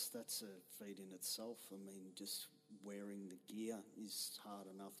 Well, that's a feat in itself. I mean, just wearing the gear is hard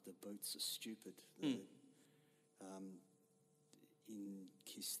enough. The boots are stupid. In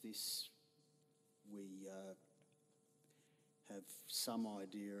Kiss This, we have some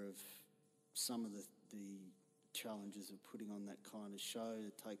idea of some of the challenges of putting on that kind of show.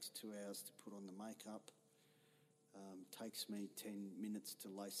 It takes 2 hours to put on the makeup. Takes me 10 minutes to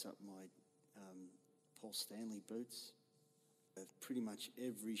lace up my Paul Stanley boots. Pretty much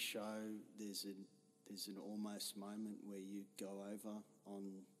every show, there's an almost moment where you go over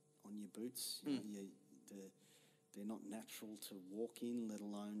on your boots. You know, they're not natural to walk in, let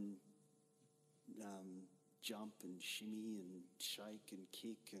alone jump and shimmy and shake and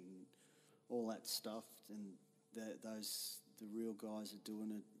kick and all that stuff. And the real guys are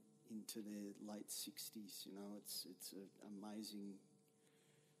doing it into their late 60s. You know, it's amazing.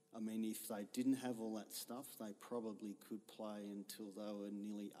 I mean, if they didn't have all that stuff, they probably could play until they were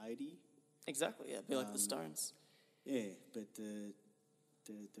nearly 80. Exactly, yeah, be like the Stones. Yeah, but the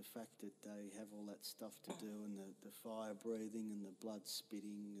fact that they have all that stuff to do, and the fire breathing and the blood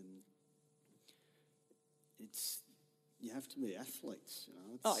spitting, and you have to be athletes, you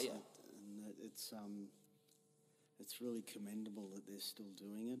know. It's really commendable that they're still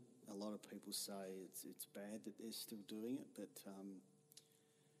doing it. A lot of people say it's bad that they're still doing it, but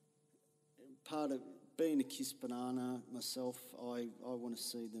part of being a Kiss Banana myself, I want to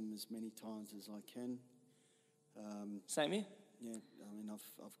see them as many times as I can. Same here. Yeah, I mean,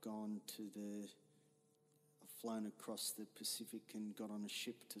 I've gone to I've flown across the Pacific and got on a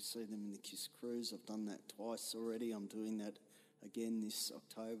ship to see them in the Kiss Cruise. I've done that twice already. I'm doing that again this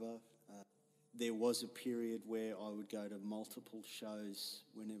October. There was a period where I would go to multiple shows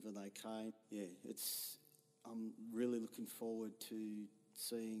whenever they came. Yeah, I'm really looking forward to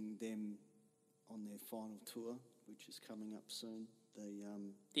seeing them on their final tour, which is coming up soon.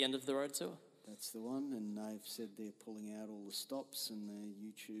 The End of the Road tour? That's the one, and they've said they're pulling out all the stops, and the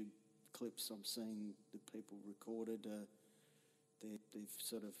YouTube clips I'm seeing the people recorded, they've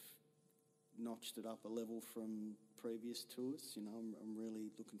sort of notched it up a level from previous tours. You know, I'm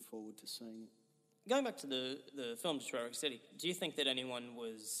really looking forward to seeing it. Going back to the film Detroit Rock City, do you think that anyone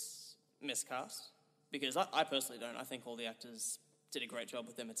was miscast? Because I personally don't. I think all the actors did a great job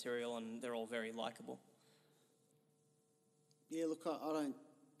with their material, and they're all very likeable. Yeah, look, I don't...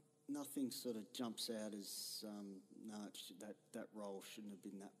 Nothing sort of jumps out as, that role shouldn't have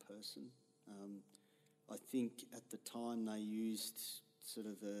been that person. I think at the time they used sort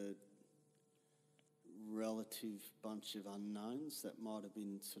of a relative bunch of unknowns that might have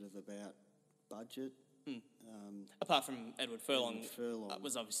been sort of about budget. Apart from Edward Furlong,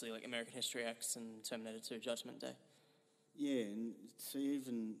 was obviously like American History X and Terminator 2 Judgment Day. Yeah, and see,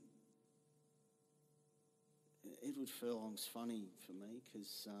 even Edward Furlong's funny for me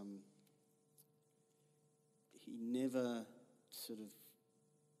because he never sort of,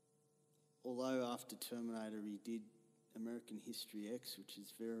 although after Terminator he did American History X, which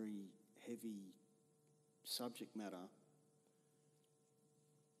is very heavy subject matter,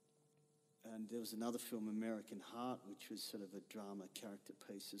 and there was another film, American Heart, which was sort of a drama character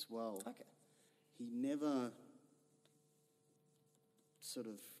piece as well. Okay. He never sort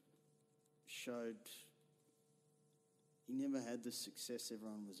of showed... He never had the success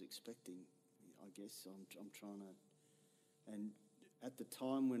everyone was expecting, I guess. I'm trying to... And at the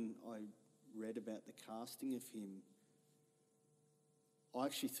time when I read about the casting of him, I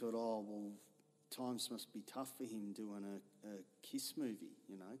actually thought, oh, well, times must be tough for him doing a Kiss movie,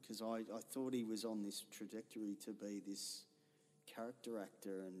 you know, because I thought he was on this trajectory to be this character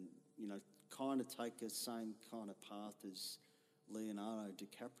actor and, you know, kind of take the same kind of path as Leonardo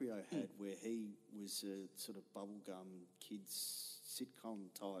DiCaprio had, where he was a sort of bubblegum kids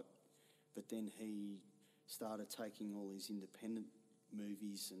sitcom type, but then he started taking all his independent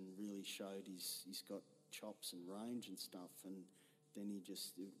movies and really showed he's got chops and range and stuff, and then he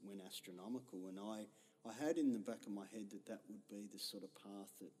just went astronomical. And I had in the back of my head that would be the sort of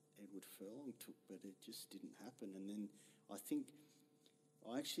path that Edward Furlong took, but it just didn't happen. And then I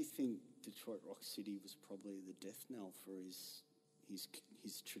actually think Detroit Rock City was probably the death knell for his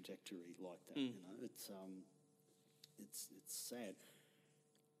trajectory like that. You know, it's sad.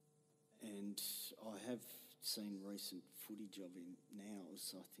 And I have seen recent footage of him now.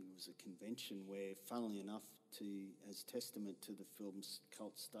 So I think it was a convention where, funnily enough, as testament to the film's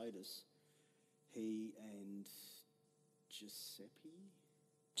cult status, he and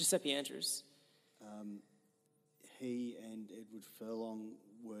Giuseppe Andrews, he and Edward Furlong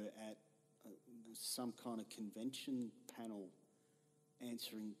were at some kind of convention panel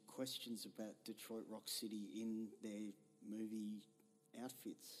answering questions about Detroit Rock City in their movie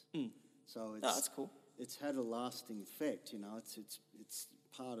outfits. So that's cool. it's had a lasting effect. You know, it's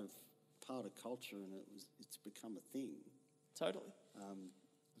part of culture, and it's become a thing. Totally.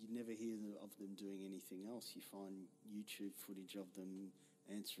 You never hear of them doing anything else. You find YouTube footage of them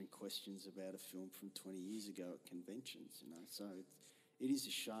answering questions about a film from 20 years ago at conventions. You know, so it is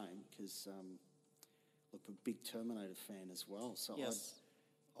a shame because look, a big Terminator fan as well. So yes.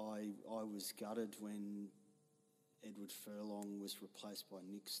 I was gutted when Edward Furlong was replaced by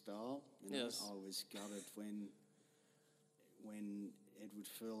Nick Stahl. You know, yes. I was gutted when Edward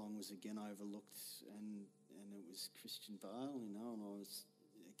Furlong was again overlooked and it was Christian Bale, you know, and I was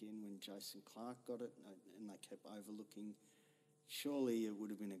again when Jason Clarke got it and they kept overlooking. Surely it would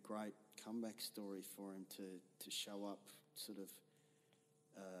have been a great comeback story for him to show up sort of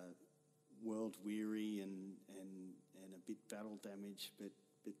world weary and a bit battle damaged, but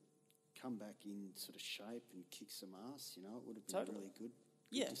come back in sort of shape and kick some ass. You know, it would have been totally. Really good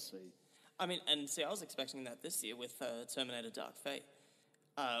Yeah. to see. I mean, and see, I was expecting that this year with Terminator Dark Fate.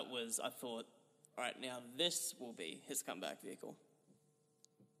 I thought, all right, now this will be his comeback vehicle.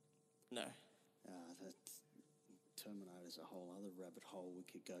 No. That Terminator's a whole other rabbit hole we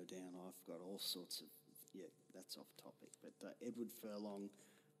could go down. I've got all sorts of... Yeah, that's off topic. But Edward Furlong,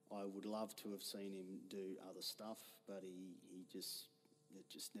 I would love to have seen him do other stuff, but it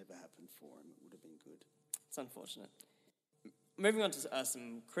just never happened for him. It would have been good. It's unfortunate. Moving on to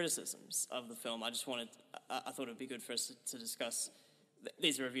some criticisms of the film, I thought it would be good for us to discuss.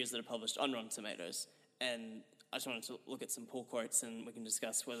 These are reviews that are published on Rotten Tomatoes, and I just wanted to look at some pull quotes and we can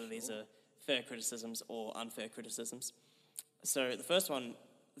discuss whether these are fair criticisms or unfair criticisms. So the first one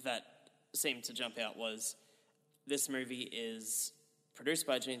that seemed to jump out was, this movie is produced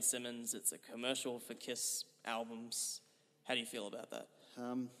by Gene Simmons, it's a commercial for Kiss albums. How do you feel about that?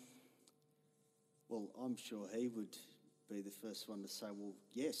 Well, I'm sure he would be the first one to say, well,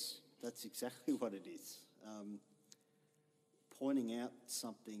 yes, that's exactly what it is. Pointing out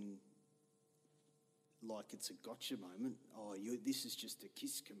something like it's a gotcha moment, this is just a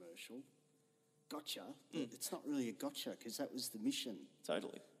Kiss commercial, gotcha. It's not really a gotcha because that was the mission.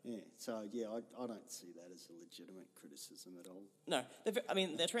 Totally. Yeah, so yeah, I don't see that as a legitimate criticism at all. No,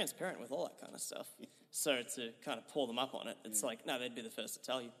 they're transparent with all that kind of stuff. So to kind of pull them up on it, it's like, no, they'd be the first to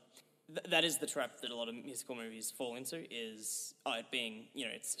tell you. That is the trap that a lot of musical movies fall into, is it being,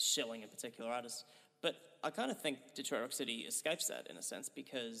 it's shilling a particular artist. But I kind of think Detroit Rock City escapes that in a sense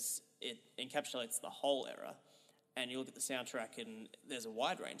because it encapsulates the whole era. And you look at the soundtrack and there's a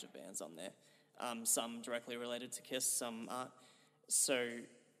wide range of bands on there. Some directly related to Kiss, some aren't. So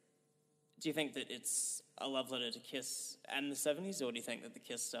do you think that it's a love letter to Kiss and the 70s, or do you think that the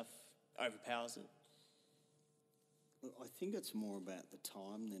Kiss stuff overpowers it? Well, I think it's more about the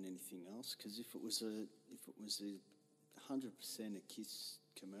time than anything else, because if it was a 100% a Kiss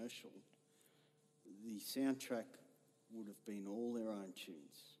commercial, the soundtrack would have been all their own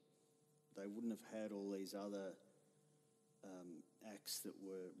tunes. They wouldn't have had all these other acts that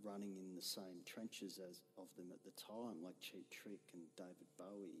were running in the same trenches of them at the time, like Cheap Trick and David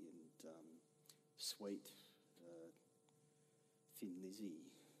Bowie and Sweet, Thin Lizzy,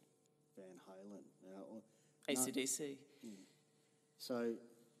 Van Halen, AC/DC. Yeah. So,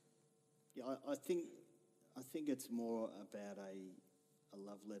 yeah, I think it's more about a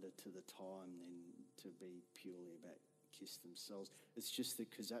love letter to the time than to be purely about Kiss themselves. It's just that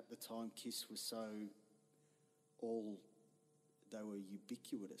because at the time Kiss was they were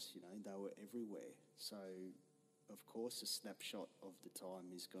ubiquitous, they were everywhere. So, of course, a snapshot of the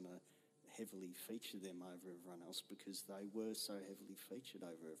time is going to heavily feature them over everyone else because they were so heavily featured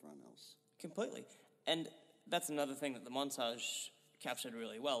over everyone else. Completely. And that's another thing that the montage captured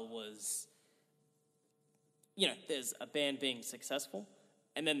really well was, there's a band being successful,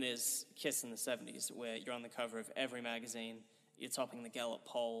 and then there's Kiss in the 70s, where you're on the cover of every magazine, you're topping the Gallup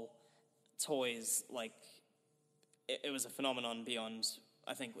poll, toys, like, it was a phenomenon beyond,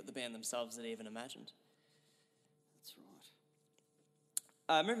 I think, what the band themselves had even imagined. That's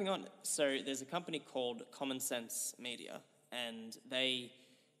right. Moving on, so there's a company called Common Sense Media, and they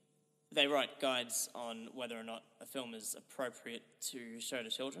write guides on whether or not a film is appropriate to show to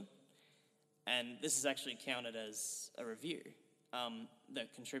children. And this is actually counted as a review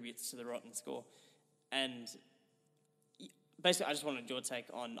that contributes to the Rotten score. And basically, I just wanted your take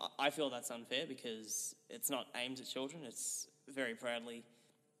on, I feel that's unfair because it's not aimed at children, it's very proudly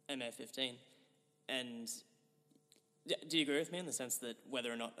MA-15. And do you agree with me in the sense that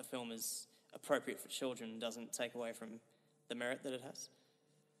whether or not a film is appropriate for children doesn't take away from the merit that it has?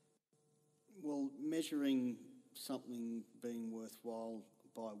 Well, measuring something being worthwhile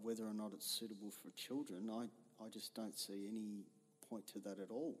by whether or not it's suitable for children, I just don't see any point to that at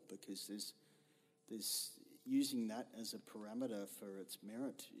all, because there's using that as a parameter for its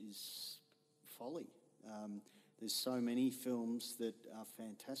merit is folly. There's so many films that are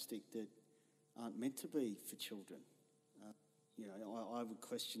fantastic that aren't meant to be for children. I would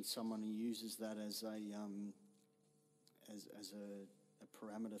question someone who uses that as a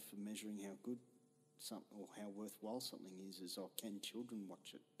parameter for measuring how good or how worthwhile something is can children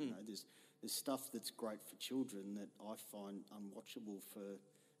watch it? There's stuff that's great for children that I find unwatchable for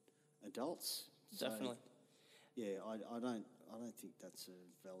adults. Definitely. So, yeah, I don't think that's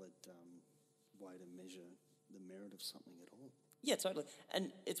a valid way to measure the merit of something at all. Yeah, totally.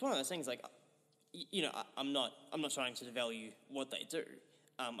 And it's one of those things, like, I'm not trying to devalue what they do.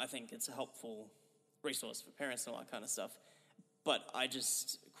 I think it's a helpful resource for parents and all that kind of stuff. But I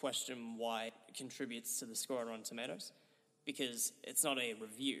just question why it contributes to the score on Rotten Tomatoes, because it's not a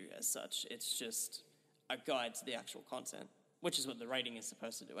review as such. It's just a guide to the actual content, which is what the rating is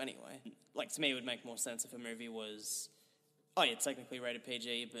supposed to do anyway. Like, to me, it would make more sense if a movie was, it's technically rated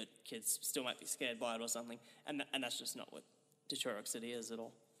PG, but kids still might be scared by it or something. And that's just not what Detroit Rock City is at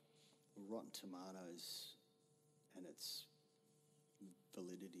all. Rotten Tomatoes and its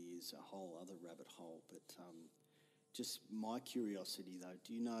validity is a whole other rabbit hole, but just my curiosity though,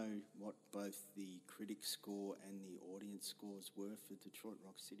 do you know what both the critic score and the audience scores were for Detroit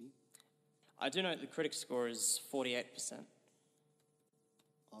Rock City? I do know the critic score is 48%.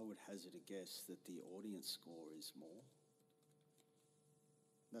 I would hazard a guess that the audience score is more.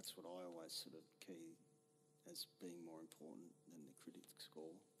 That's what I always sort of key as being more important than the critic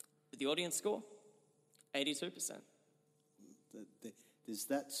score. The audience score? 82%. There's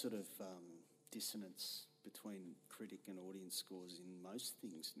that sort of dissonance between critic and audience scores in most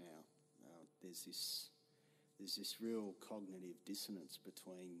things now. There's this real cognitive dissonance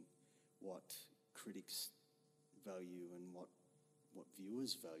between what critics value and what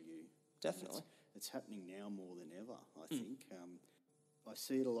viewers value. Definitely. It's happening now more than ever, I think. I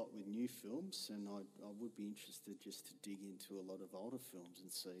see it a lot with new films, and I would be interested just to dig into a lot of older films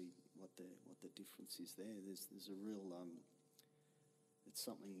and see what the difference is there. There's a real it's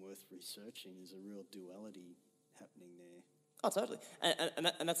something worth researching. There's a real duality happening there. Oh, totally.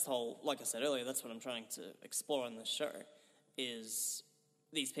 And that's the whole, like I said earlier, that's what I'm trying to explore on this show, is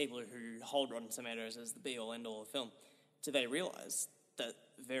these people who hold Rotten Tomatoes as the be-all, end-all of film, do they realise that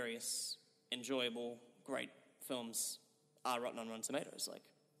various enjoyable, great films are rotten on Rotten Tomatoes? Like,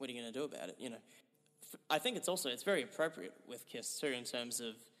 what are you going to do about it, I think it's very appropriate with KISS too, in terms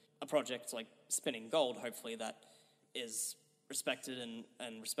of a project like Spinning Gold, hopefully that is respected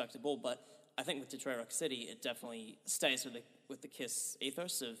and respectable, but I think with Detroit Rock City, it definitely stays with the KISS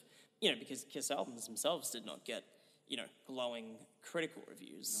ethos of, because KISS albums themselves did not get, glowing critical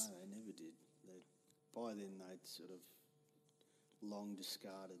reviews. No, they never did. By then, they'd sort of long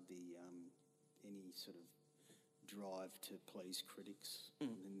discarded any sort of drive to please critics,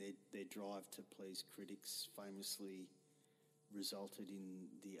 and their drive to please critics famously resulted in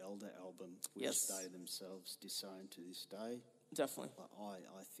the Elder album, which they themselves disown to this day. Definitely.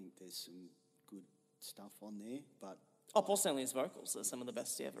 I think there's some good stuff on there, but Paul Stanley's vocals are some of the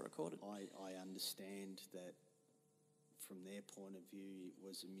best he ever recorded. I understand that from their point of view it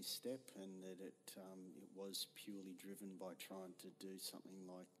was a misstep, and that it was purely driven by trying to do something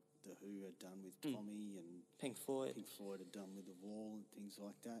like The Who had done with Tommy and Pink Floyd had done with The Wall and things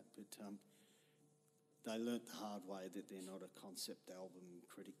like that, but they learnt the hard way that they're not a concept album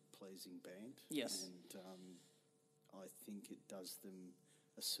critic-pleasing band. Yes. And I think it does them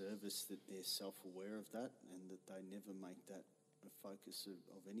a service that they're self-aware of that, and that they never make that a focus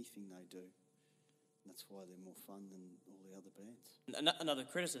of anything they do. That's why they're more fun than all the other bands. Another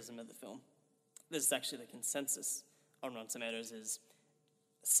criticism of the film, this is actually the consensus on Rotten Tomatoes, is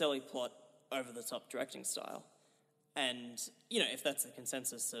silly plot, over-the-top directing style. And, if that's the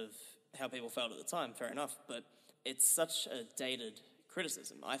consensus of how people felt at the time, fair enough, but it's such a dated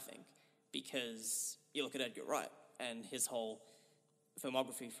criticism, I think, because you look at Edgar Wright and his whole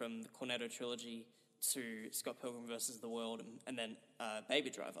filmography from the Cornetto trilogy to Scott Pilgrim vs. the World and then Baby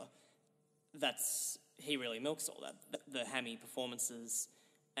Driver, he really milks all that. The hammy performances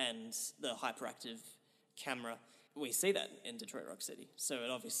and the hyperactive camera, we see that in Detroit Rock City. So it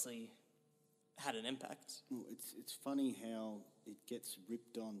obviously had an impact. Well, it's funny how it gets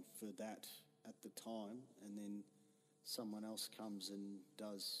ripped on for that at the time, and then someone else comes and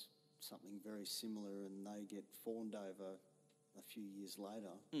does something very similar and they get fawned over a few years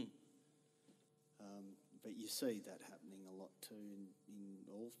later. But you see that happening a lot too in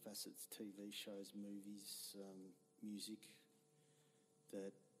all facets, TV shows, movies, music,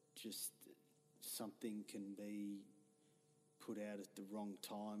 that just something can be put out at the wrong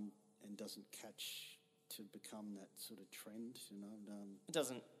time doesn't catch to become that sort of trend, you know. It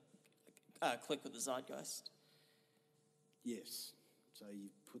doesn't click with the zeitgeist. Yes. So you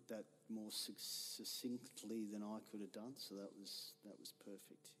put that more succinctly than I could have done, so that was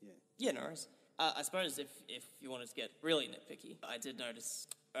perfect, yeah. Yeah, no worries. I suppose if you wanted to get really nitpicky, I did notice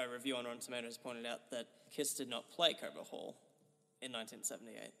a review on Rotten Tomatoes pointed out that Kiss did not play Cobra Hall in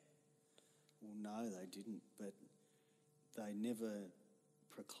 1978. Well, no, they didn't, but they never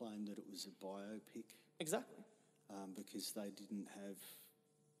proclaimed that it was a biopic. Exactly. Because they didn't have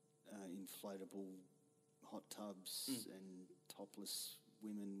inflatable hot tubs and topless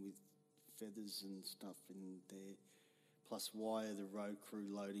women with feathers and stuff in there. Plus, why are the road crew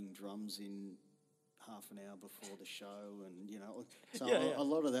loading drums in half an hour before the show? And, you know, so a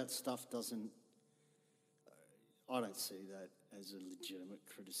lot of that stuff doesn't... I don't see that as a legitimate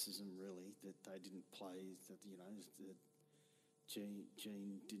criticism, really, that they didn't play, that, you know, that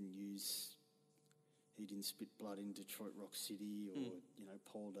Gene didn't use... He didn't spit blood in Detroit Rock City, or, you know,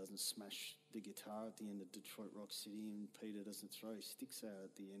 Paul doesn't smash the guitar at the end of Detroit Rock City, and Peter doesn't throw his sticks out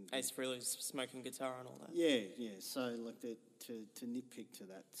at the end. Ace Frehley's smoking guitar and all that. Yeah. So, like, to nitpick to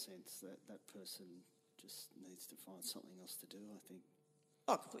that sense, that person just needs to find something else to do, I think.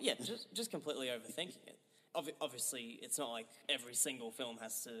 Oh, yeah, just completely overthinking it. Obviously, it's not like every single film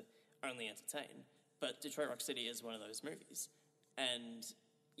has to only entertain, but Detroit Rock City is one of those movies. And...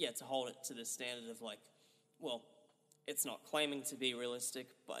 yeah, to hold it to the standard of like, well, it's not claiming to be realistic,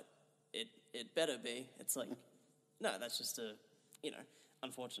 but it better be. It's like, no, that's just a, you know,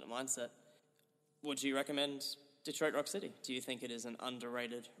 unfortunate mindset. Would you recommend Detroit Rock City? Do you think it is an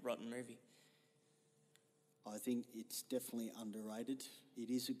underrated, rotten movie? I think it's definitely underrated. It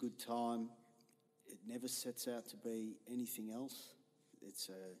is a good time. It never sets out to be anything else. It's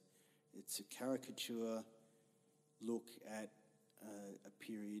a caricature look at a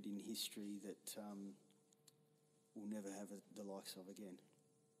period in history that we'll never have the likes of again.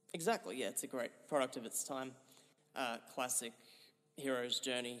 Exactly, yeah, it's a great product of its time. Classic hero's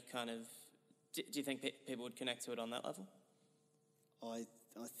journey, kind of. Do you think people would connect to it on that level? I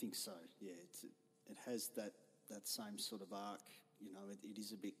think so, yeah. It has that same sort of arc. You know, it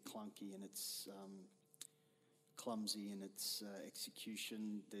is a bit clunky and it's clumsy in its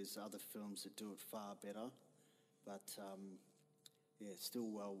execution. There's other films that do it far better, but... yeah, still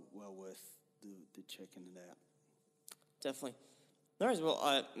well worth the checking it out. Definitely. No worries.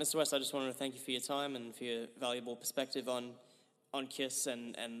 Well, Mr. West, I just wanted to thank you for your time and for your valuable perspective on Kiss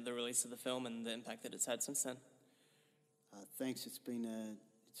and the release of the film and the impact that it's had since then. Thanks. It's been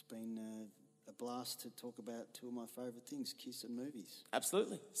a blast to talk about two of my favourite things, Kiss and movies.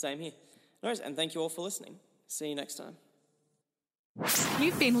 Absolutely. Same here. No worries. And thank you all for listening. See you next time.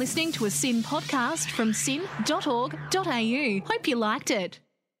 You've been listening to a SYN podcast from syn.org.au. Hope you liked it.